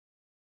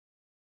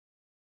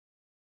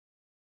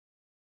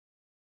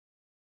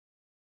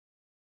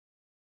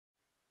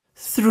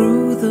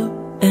Through the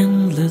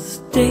endless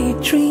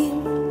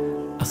daydream,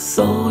 I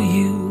saw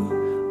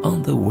you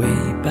on the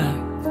way back.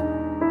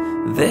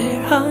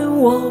 There I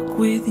walk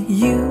with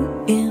you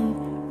in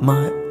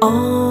my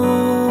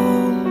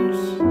arms.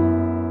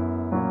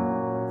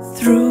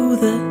 Through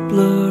the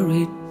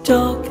blurry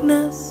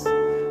darkness,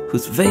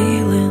 who's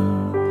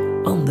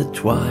veiling on the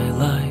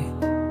twilight,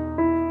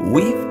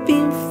 we've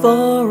been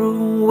far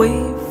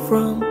away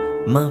from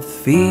my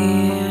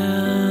fears.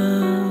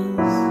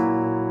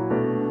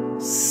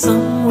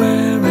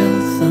 Somewhere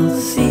else I'll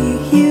see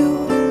you,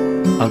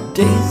 our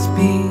days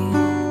be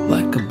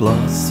like a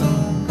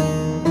blossom,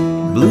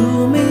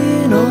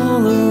 blooming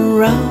all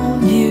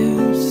around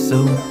you,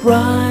 so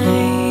bright.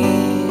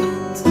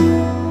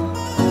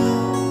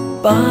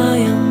 By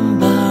and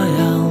by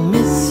I'll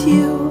miss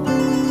you,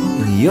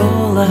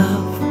 your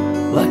laugh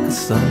like a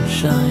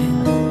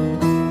sunshine,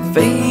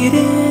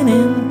 fading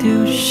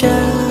into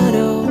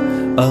shadow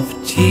of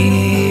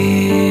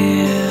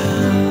tears.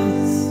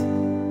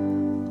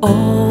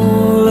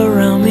 All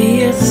around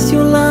me is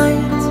your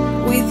light,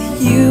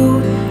 with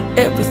you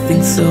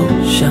everything so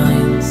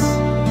shines.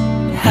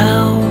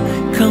 How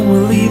can we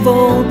leave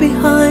all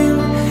behind?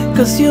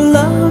 'Cause your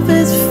love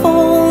is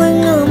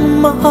falling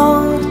on my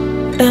heart,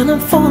 and I'm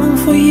falling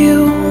for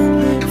you,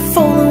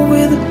 falling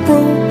with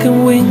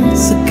broken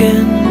wings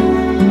again.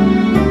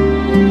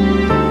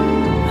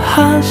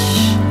 Hush,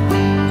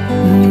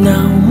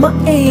 now my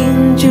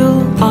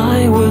angel,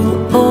 I will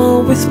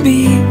always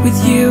be with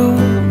you.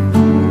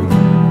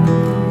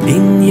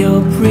 In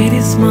your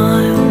pretty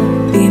smile,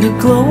 in a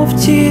glow of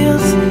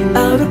tears,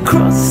 out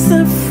across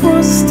the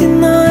frosty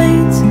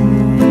night,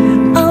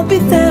 I'll be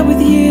there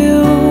with you.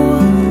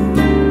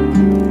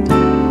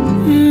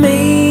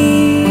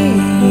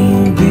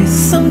 Maybe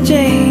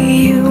someday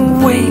you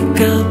wake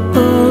up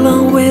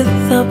alone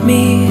without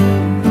me,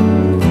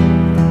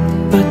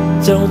 but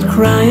don't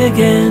cry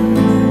again,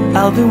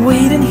 I'll be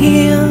waiting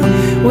here,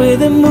 where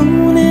the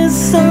moon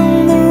is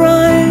on the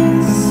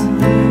rise,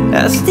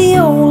 as the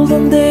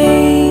olden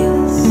days.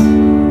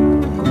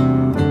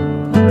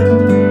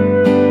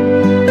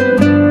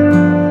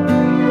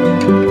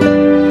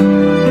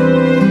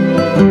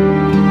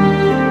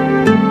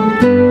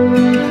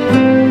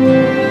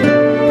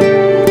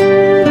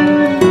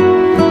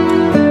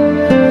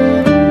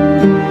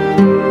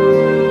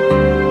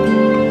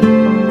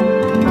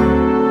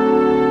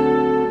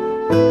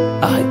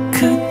 I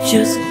could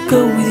just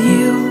go with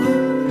you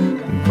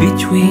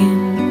between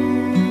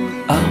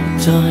our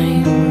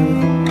time,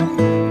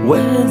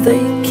 where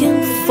they can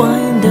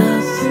find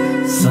us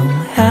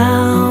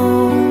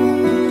somehow.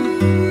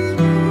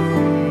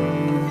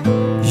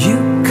 You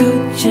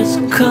could just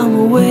come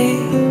away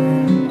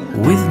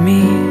with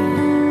me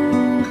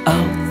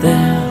out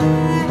there,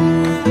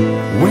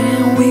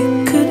 where we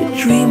could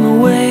dream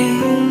away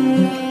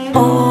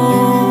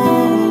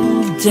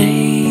all day.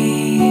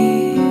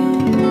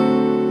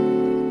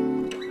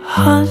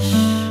 Hush,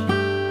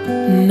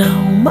 now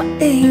my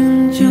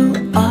angel,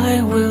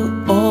 I will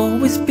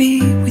always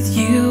be with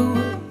you.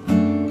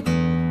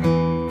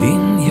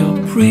 In your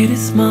pretty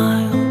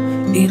smile,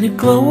 in a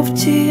glow of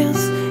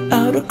tears,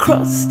 out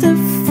across the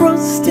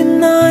frosty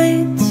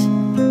night,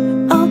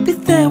 I'll be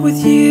there with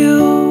you.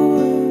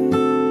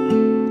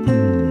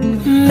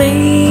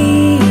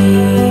 Maybe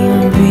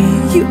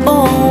you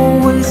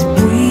always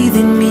breathe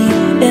in me,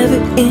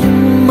 ever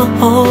in my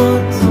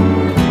heart.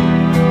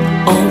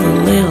 All the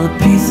little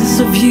pieces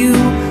of you,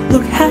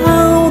 look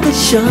how they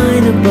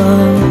shine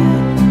above.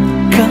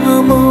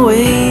 Come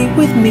away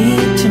with me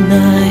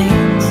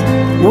tonight,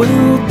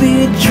 we'll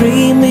be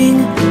dreaming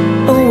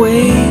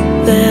away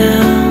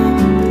there.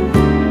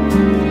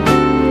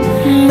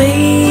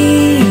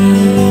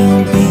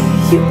 Maybe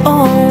you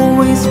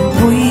always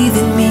breathe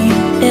in me,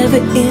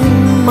 ever in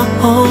my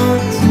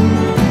heart.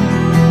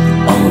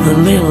 All the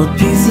little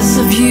pieces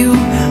of you,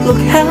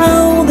 look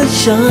how they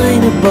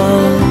shine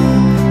above.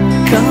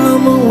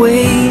 Come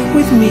away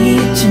with me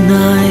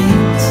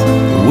tonight,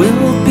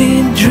 we'll be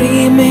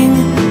dreaming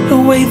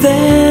away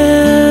there.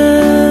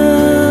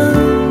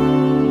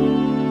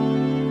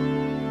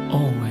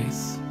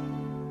 Always.